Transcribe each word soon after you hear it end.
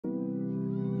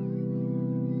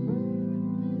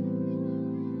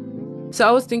So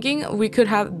I was thinking we could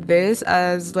have this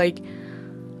as like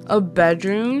a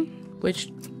bedroom,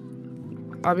 which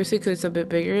obviously because it's a bit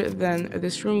bigger than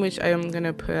this room, which I am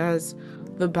gonna put as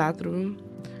the bathroom.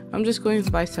 I'm just going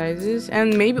by sizes.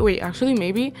 And maybe, wait, actually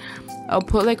maybe I'll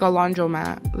put like a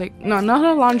laundromat. Like, no, not a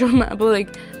laundromat, but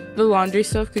like the laundry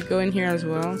stuff could go in here as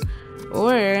well.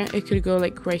 Or it could go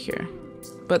like right here.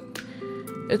 But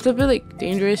it's a bit like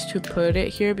dangerous to put it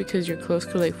here because your clothes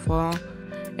could like fall.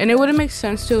 And it wouldn't make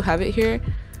sense to have it here.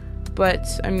 But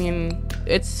I mean,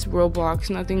 it's Roblox,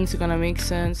 nothing's gonna make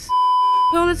sense.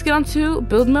 So let's get on to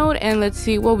build mode and let's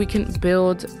see what we can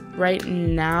build right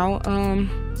now.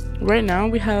 Right now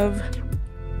we have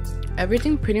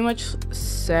everything pretty much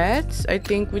set. I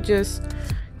think we just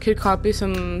could copy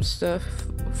some stuff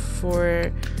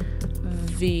for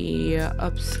the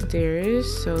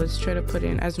upstairs. So let's try to put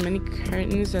in as many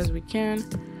curtains as we can.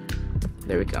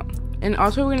 There we go. And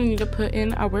also we're gonna need to put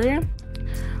in our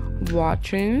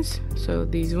watchings, so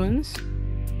these ones.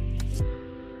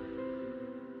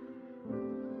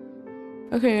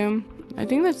 Okay, I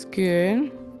think that's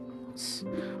good. It's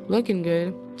looking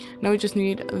good. Now we just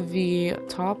need the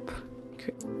top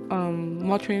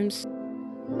wall trims.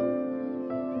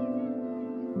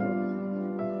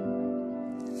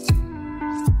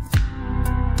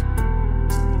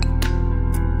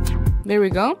 There we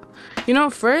go. You know,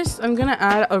 first I'm gonna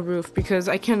add a roof because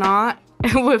I cannot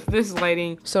with this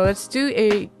lighting. So let's do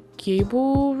a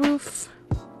gable roof.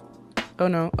 Oh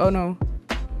no, oh no.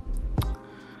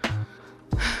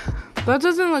 That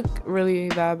doesn't look really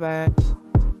that bad.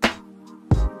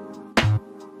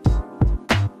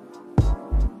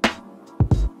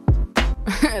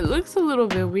 It looks a little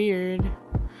bit weird.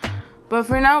 But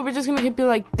for now, we're just gonna keep it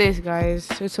like this, guys.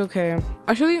 It's okay.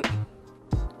 Actually,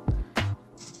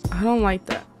 I don't like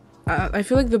that. I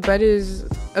feel like the bed is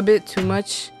a bit too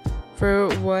much for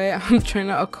what I'm trying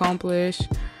to accomplish.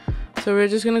 So we're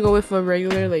just gonna go with a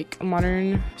regular, like,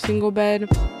 modern single bed.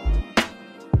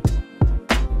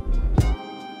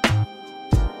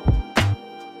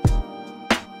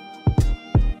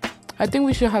 I think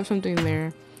we should have something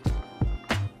there.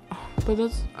 But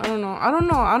that's, I don't know.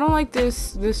 I don't like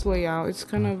this layout. It's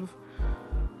kind of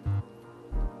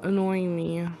annoying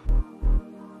me.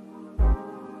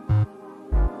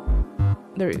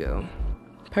 There we go.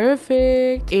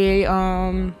 Perfect. A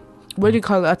what do you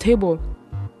call it? A table.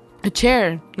 A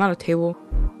chair, not a table.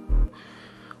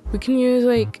 We can use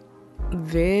like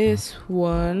this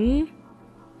one.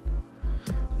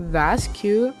 That's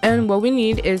cute. And what we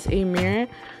need is a mirror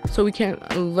so we can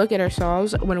look at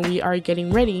ourselves when we are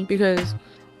getting ready, because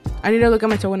I need to look at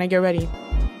myself when I get ready.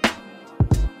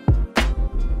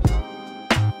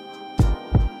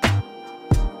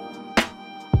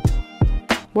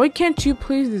 Why can't you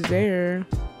please there?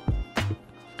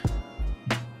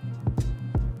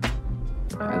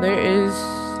 There is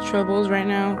troubles right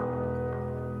now.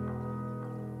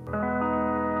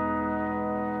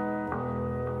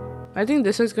 I think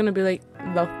this is gonna be like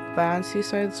the fancy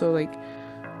side, so like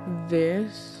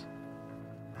this,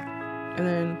 and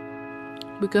then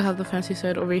we could have the fancy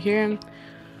side over here,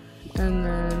 and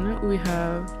then we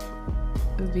have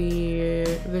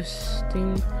this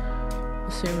thing the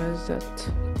same as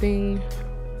that thing.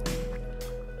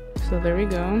 So there we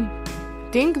go.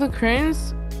 I think the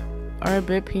curtains are a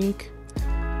bit pink,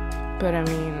 but I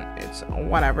mean, it's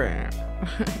whatever.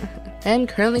 And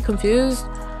currently confused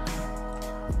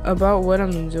about what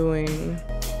I'm doing.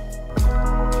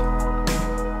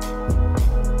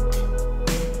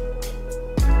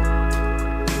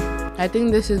 I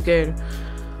think this is good.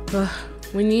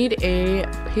 We need a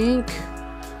pink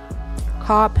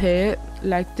carpet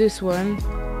like this one.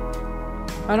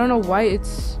 I don't know why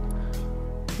it's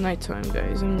nighttime,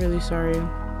 guys. I'm really sorry.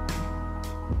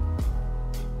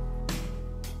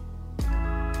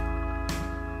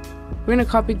 We're gonna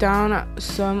copy down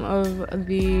some of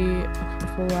the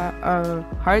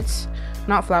hearts,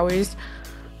 not flowers,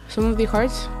 some of the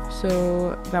hearts,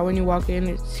 so that when you walk in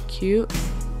it's cute.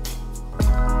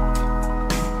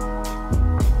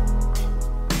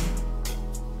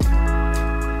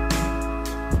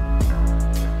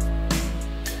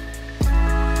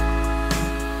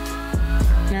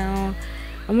 Now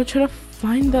I'm gonna try to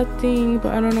find that thing,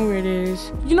 but I don't know where it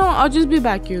is. You know, I'll just be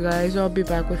back, you guys. I'll be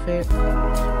back with it.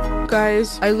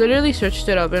 Guys, I literally searched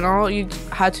it up and all you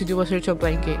had to do was search a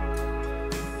blanket.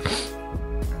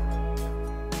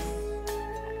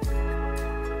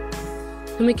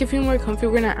 To make it feel more comfy,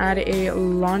 we're gonna add a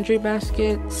laundry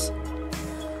basket.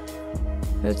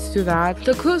 Let's do that.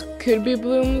 The clothes could be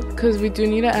blue because we do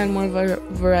need to add more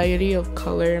variety of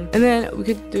color. And then we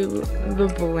could do the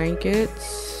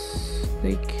blankets.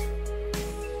 Like,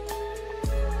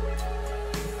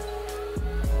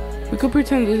 We could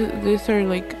pretend these are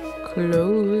like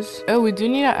clothes. Oh, we do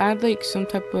need to add like some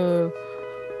type of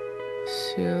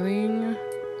ceiling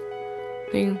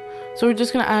thing. So we're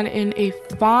just gonna add in a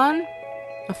fan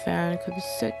because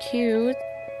it's so cute.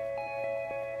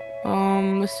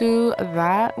 Let's do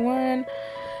that one.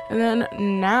 And then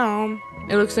now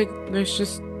it looks like there's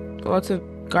just lots of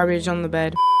garbage on the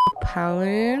bed.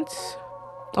 Palette.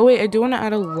 Oh wait, I do want to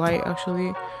add a light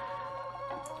actually.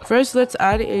 First, let's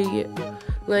add a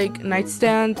like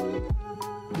nightstand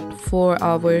for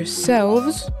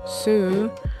ourselves.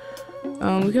 So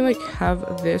we can like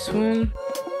have this one.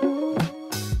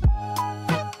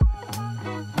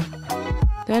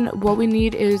 Then what we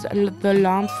need is the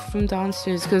lamp from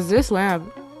downstairs, because this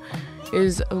lamp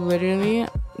is literally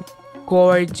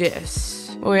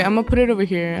gorgeous. Oh wait, I'm gonna put it over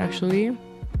here actually.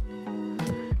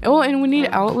 Oh, and we need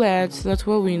outlets. That's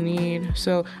what we need.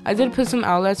 So I did put some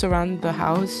outlets around the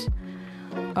house,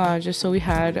 just so we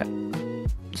had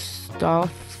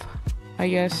stuff, I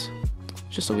guess,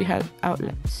 just so we had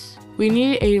outlets. We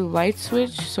need a light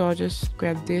switch, so I'll just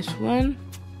grab this one.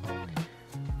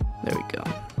 There we go.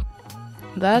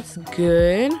 That's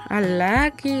good. I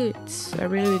like it. I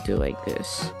really do like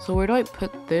this. So where do I put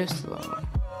this though?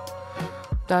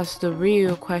 That's the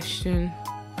real question.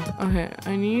 Okay,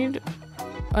 I need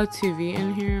a TV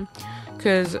in here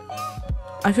because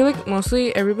I feel like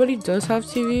mostly everybody does have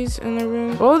TVs in their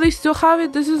room. Oh, they still have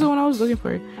it. This is the one I was looking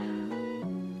for.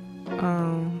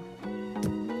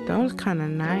 That was kind of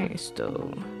nice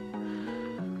though.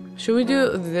 Should we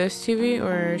do this TV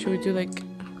or should we do like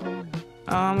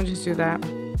I'm gonna just do that.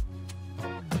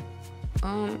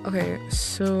 Okay,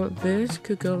 so this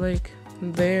could go like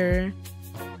there.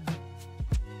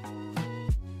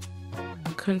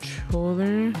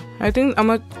 Controller. I think I'm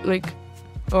gonna like,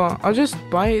 oh, I'll just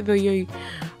buy the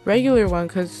regular one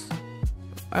because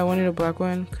I wanted a black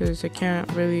one because I can't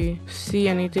really see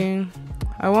anything.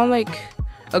 I want like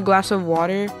a glass of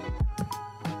water.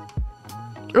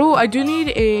 Oh, I do need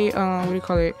a what do you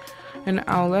call it? An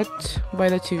outlet by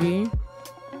the TV.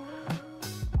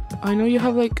 I know you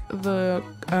have like the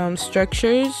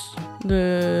structures,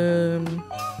 the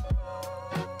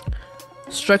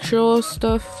structural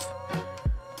stuff.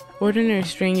 Ordinary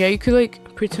string. Yeah, you could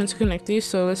like pretend to connect these.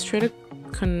 So let's try to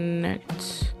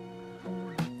connect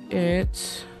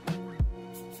it.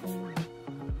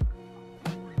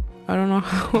 I don't know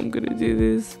how I'm gonna do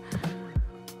this.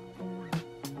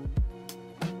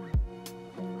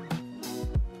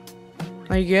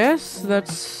 I guess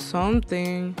that's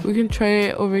something. We can try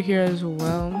it over here as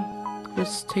well.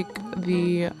 Let's take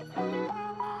the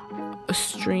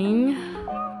string,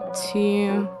 T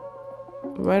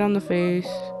right on the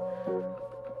face,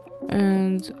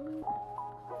 and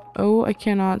oh, I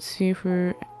cannot see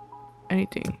for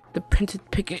anything. The printed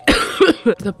picture.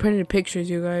 The printed pictures,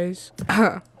 you guys.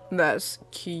 That's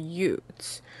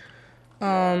cute.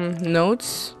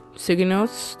 Notes. Sticky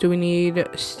notes. Do we need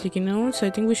sticky notes? I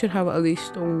think we should have at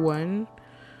least one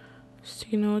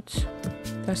sticky notes.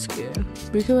 That's good.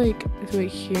 We could like do it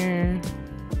here.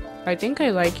 I think I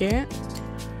like it.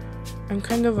 I'm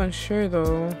kind of unsure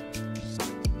though.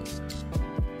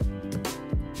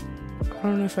 I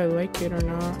don't know if I like it or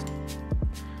not.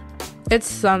 It's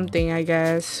something, I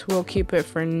guess. We'll keep it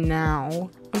for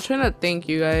now. I'm trying to think,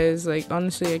 you guys. Like,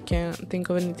 honestly, I can't think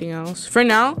of anything else. For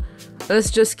now,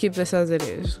 let's just keep this as it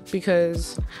is.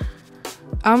 Because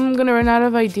I'm gonna run out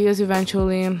of ideas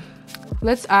eventually.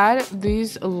 Let's add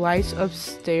these lights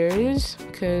upstairs.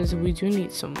 Because we do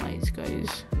need some lights,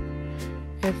 guys.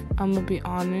 If I'm gonna be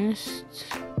honest.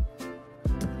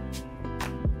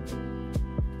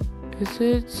 Is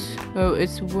it? Oh,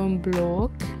 it's one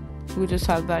block. We just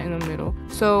have that in the middle.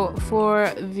 So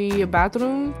for the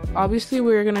bathroom, obviously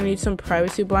we're gonna need some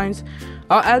privacy blinds.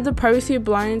 I'll add the privacy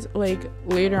blinds like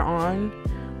later on,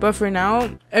 but for now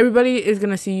everybody is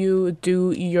gonna see you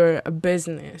do your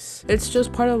business. It's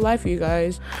just part of life, you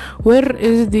guys. Where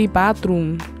is the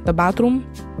bathroom? The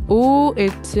bathroom? Oh,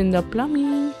 it's in the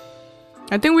plumbing.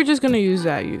 I think we're just gonna use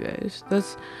that, you guys.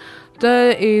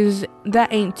 That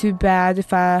ain't too bad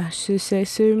if I should say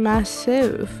so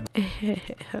myself.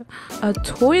 A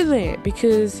toilet,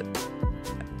 because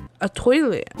a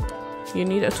toilet. You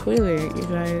need a toilet, you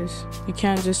guys. You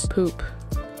can't just poop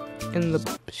in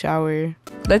the shower.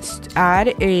 Let's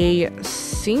add a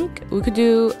sink. We could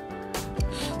do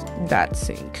that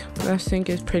sink. That sink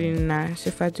is pretty nice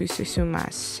if I do say so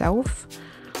myself.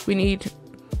 We need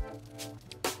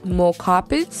more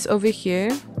carpets over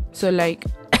here. So like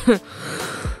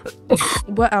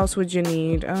what else would you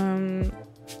need?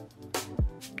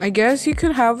 I guess you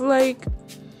could have like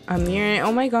a mirror.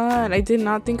 Oh my god, I did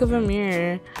not think of a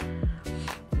mirror.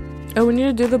 Oh, we need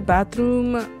to do the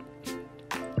bathroom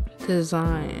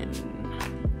design.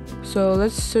 So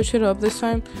let's switch it up this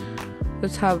time.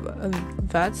 Let's have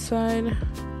that side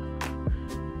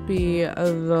be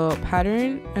the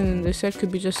pattern, and then this side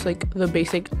could be just like the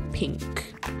basic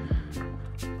pink.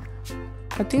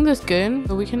 I think that's good.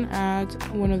 So we can add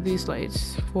one of these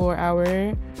lights for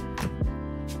our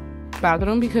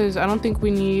bathroom because I don't think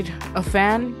we need a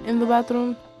fan in the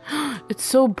bathroom. It's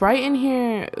so bright in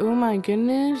here. Oh my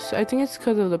goodness. I think it's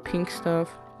because of the pink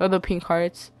stuff, or the pink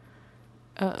hearts.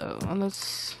 And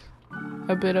that's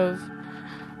a bit of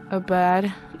a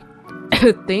bad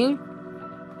thing.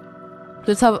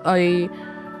 Let's have a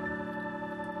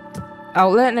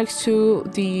outlet next to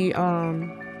the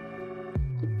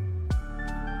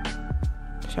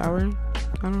shower.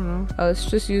 I don't know. Let's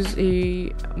just use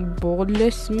a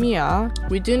bowlless mirror.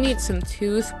 We do need some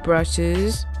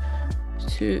toothbrushes.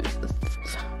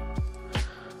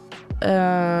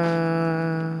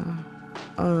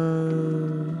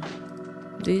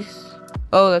 This.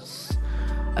 Oh, that's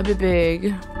a bit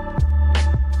big.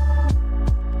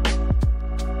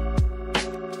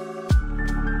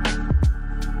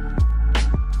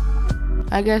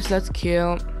 I guess that's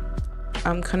cute.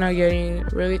 I'm kind of getting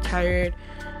really tired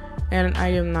and I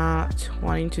am not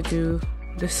wanting to do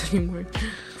this anymore.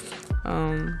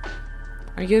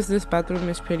 I guess this bathroom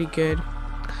is pretty good.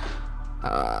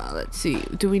 Let's see,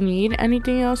 do we need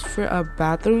anything else for a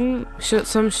bathroom?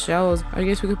 Some shelves. I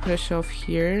guess we could put a shelf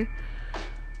here.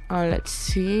 Let's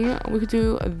see, we could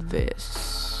do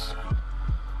this.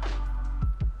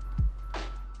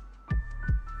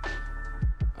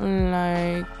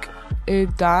 Like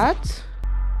that.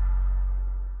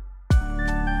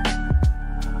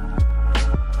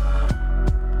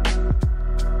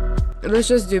 Let's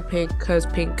just do pink because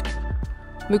pink.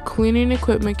 The cleaning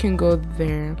equipment can go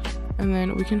there, and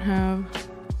then we can have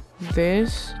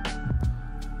this.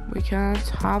 We can't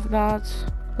have that.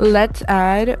 Let's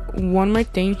add one more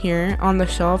thing here on the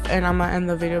shelf, and I'm gonna end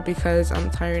the video because I'm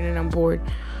tired and I'm bored.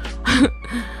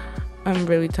 I'm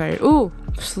really tired. Ooh,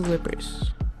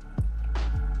 slippers.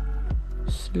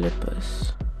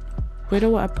 Where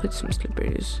do I put some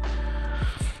slippers?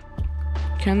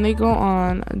 Can they go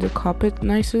on the carpet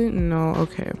nicely? No.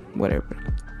 Okay, whatever.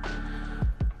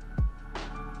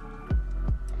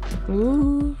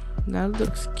 Ooh, that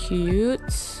looks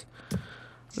cute.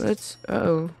 Let's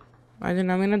I'm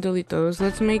gonna delete those.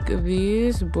 Let's make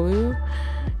these blue.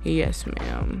 Yes,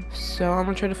 ma'am. So I'm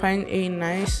gonna try to find a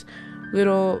nice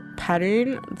little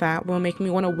pattern that will make me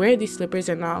want to wear these slippers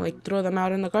and not like throw them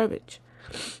out in the garbage.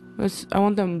 I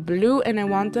want them blue, and I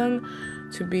want them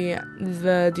to be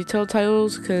the detail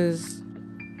tiles because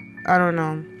I don't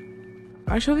know.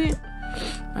 Actually,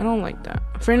 I don't like that.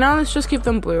 For now, let's just keep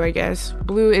them blue, I guess.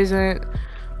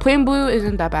 Plain blue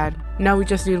isn't that bad. Now we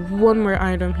just need one more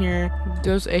item here.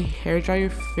 Does a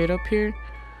hairdryer fit up here?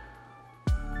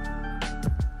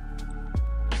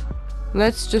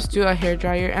 Let's just do a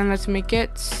hairdryer and let's make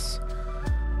it,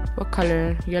 what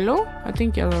color? Yellow? I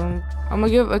think yellow. I'm gonna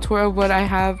give a tour of what I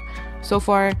have so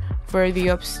far for the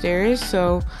upstairs.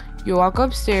 So you walk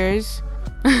upstairs.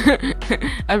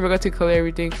 I forgot to color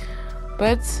everything,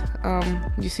 but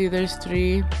you see there's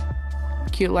 3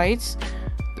 cute lights.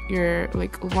 Your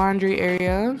like laundry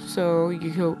area, so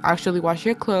you can actually wash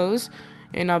your clothes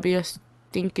and not be a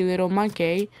stinky little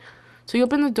monkey. So you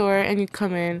open the door and you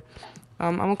come in.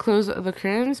 I'm gonna close the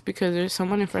curtains because there's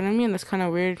someone in front of me and that's kind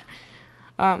of weird.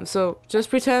 So just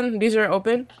pretend these are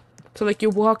open. So like you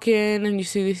walk in and you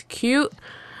see these cute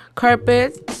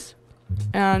carpets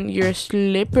and your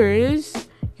slippers,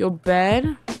 your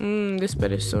bed. This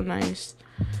bed is so nice.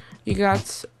 You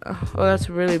got, oh, that's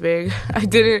really big. I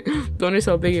didn't notice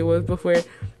how big it was before.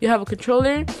 You have a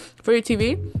controller for your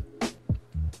TV,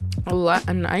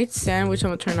 a nightstand, which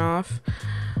I'm gonna turn off.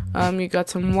 You got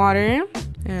some water,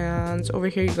 and over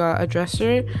here you got a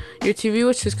dresser, your TV,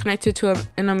 which is connected to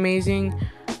an amazing,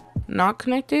 not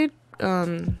connected,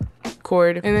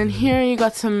 cord. And then here you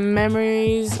got some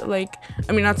memories, like,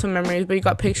 I mean not some memories, but you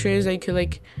got pictures that you could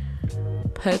like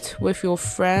put with your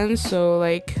friends. So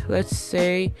like, let's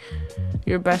say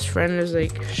your best friend is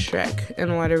like Shrek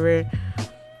and whatever,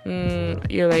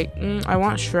 you're like, I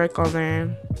want Shrek on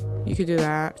there. You could do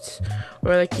that.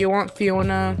 Or like you want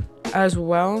Fiona as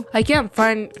well. I can't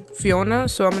find Fiona,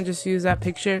 so I'm gonna just use that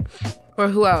picture. Or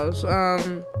who else?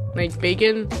 Like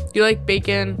Bacon. Do you like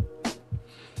Bacon?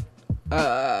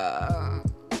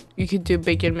 You could do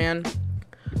Bacon Man.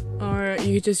 Or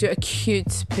you could just do a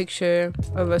cute picture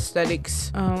of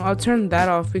aesthetics. I'll turn that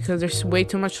off because there's way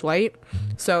too much light.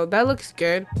 So that looks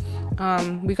good.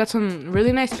 We got some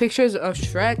really nice pictures of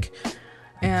Shrek.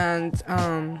 and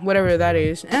whatever that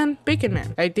is, and Bacon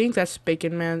Man. I think that's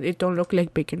Bacon Man. It don't look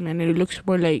like Bacon Man. It looks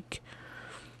more like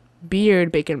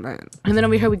Beard Bacon Man. And then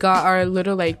over here we got our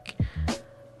little like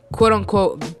quote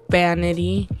unquote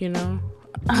vanity, you know.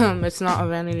 It's not a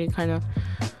vanity, kind of.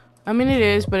 I mean it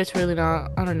is, but it's really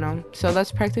not. I don't know. So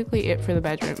that's practically it for the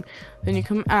bedroom. Then you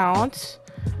come out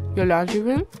your laundry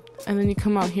room, and then you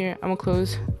come out here. I'm gonna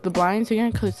close the blinds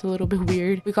again because it's a little bit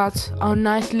weird. We got a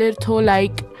nice little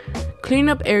like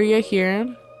cleanup area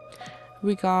here.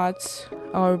 We got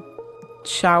our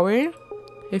shower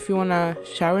if you want to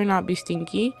shower, not be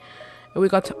stinky. And we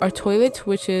got our toilet,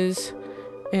 which is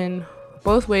in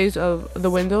both ways of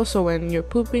the window, so when you're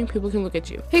pooping, people can look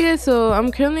at you. Hey guys, so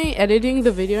I'm currently editing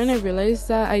the video and I realized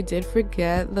that I did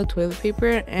forget the toilet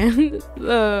paper and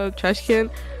the trash can,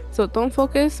 so don't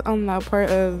focus on that part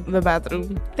of the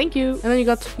bathroom. Thank you. And then you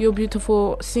got your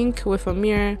beautiful sink with a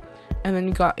mirror, and then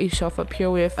you got a shelf up here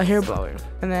with a hair blower,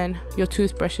 and then your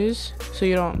toothbrushes so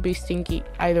you don't be stinky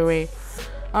either way.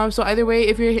 So either way,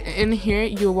 if you're in here,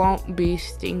 you won't be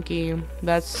stinky.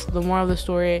 That's the moral of the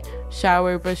story.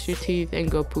 Shower, brush your teeth,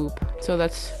 and go poop. So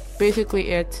that's basically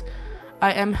it.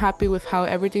 I am happy with how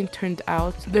everything turned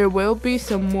out. There will be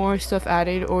some more stuff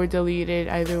added or deleted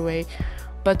either way,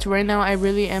 but right now I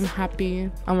really am happy.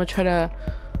 I'm gonna try to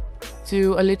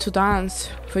do a little dance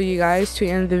for you guys to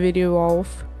end the video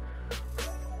off.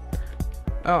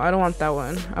 Oh, I don't want that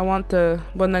one. I want the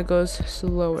one that goes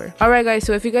slower. Alright guys,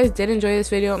 so if you guys did enjoy this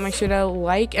video, make sure to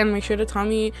like and make sure to tell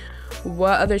me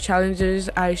what other challenges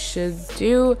I should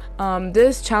do.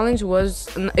 This challenge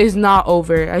is not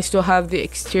over. I still have the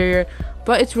exterior,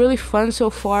 but it's really fun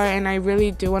so far, and I really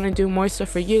do want to do more stuff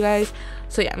for you guys.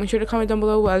 So yeah, make sure to comment down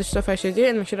below what other stuff I should do,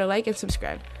 and make sure to like and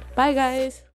subscribe. Bye guys.